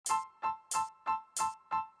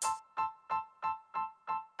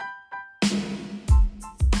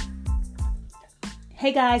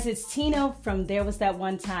Hey guys, it's Tina from There Was That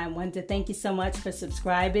One Time. Wanted to thank you so much for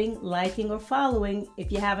subscribing, liking, or following.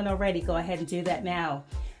 If you haven't already, go ahead and do that now.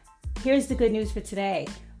 Here's the good news for today.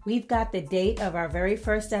 We've got the date of our very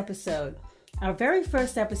first episode. Our very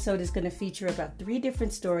first episode is going to feature about 3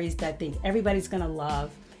 different stories that I think everybody's going to love.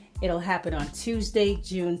 It'll happen on Tuesday,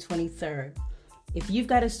 June 23rd. If you've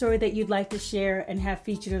got a story that you'd like to share and have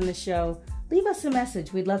featured on the show, leave us a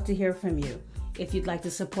message. We'd love to hear from you. If you'd like to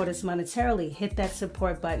support us monetarily, hit that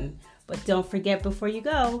support button. But don't forget, before you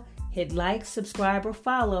go, hit like, subscribe, or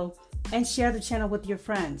follow, and share the channel with your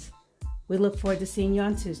friends. We look forward to seeing you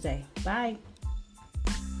on Tuesday. Bye.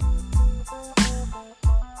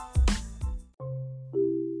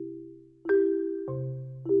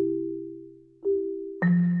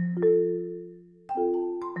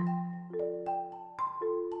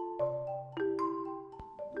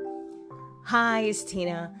 Hi, it's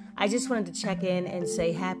Tina. I just wanted to check in and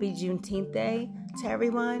say happy Juneteenth Day to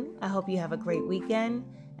everyone. I hope you have a great weekend.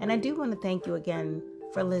 And I do want to thank you again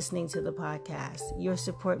for listening to the podcast. Your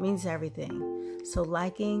support means everything. So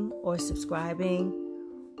liking or subscribing,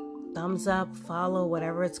 thumbs up, follow,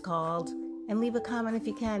 whatever it's called, and leave a comment if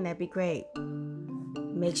you can. That'd be great.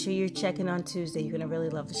 Make sure you're checking on Tuesday. You're going to really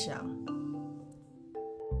love the show.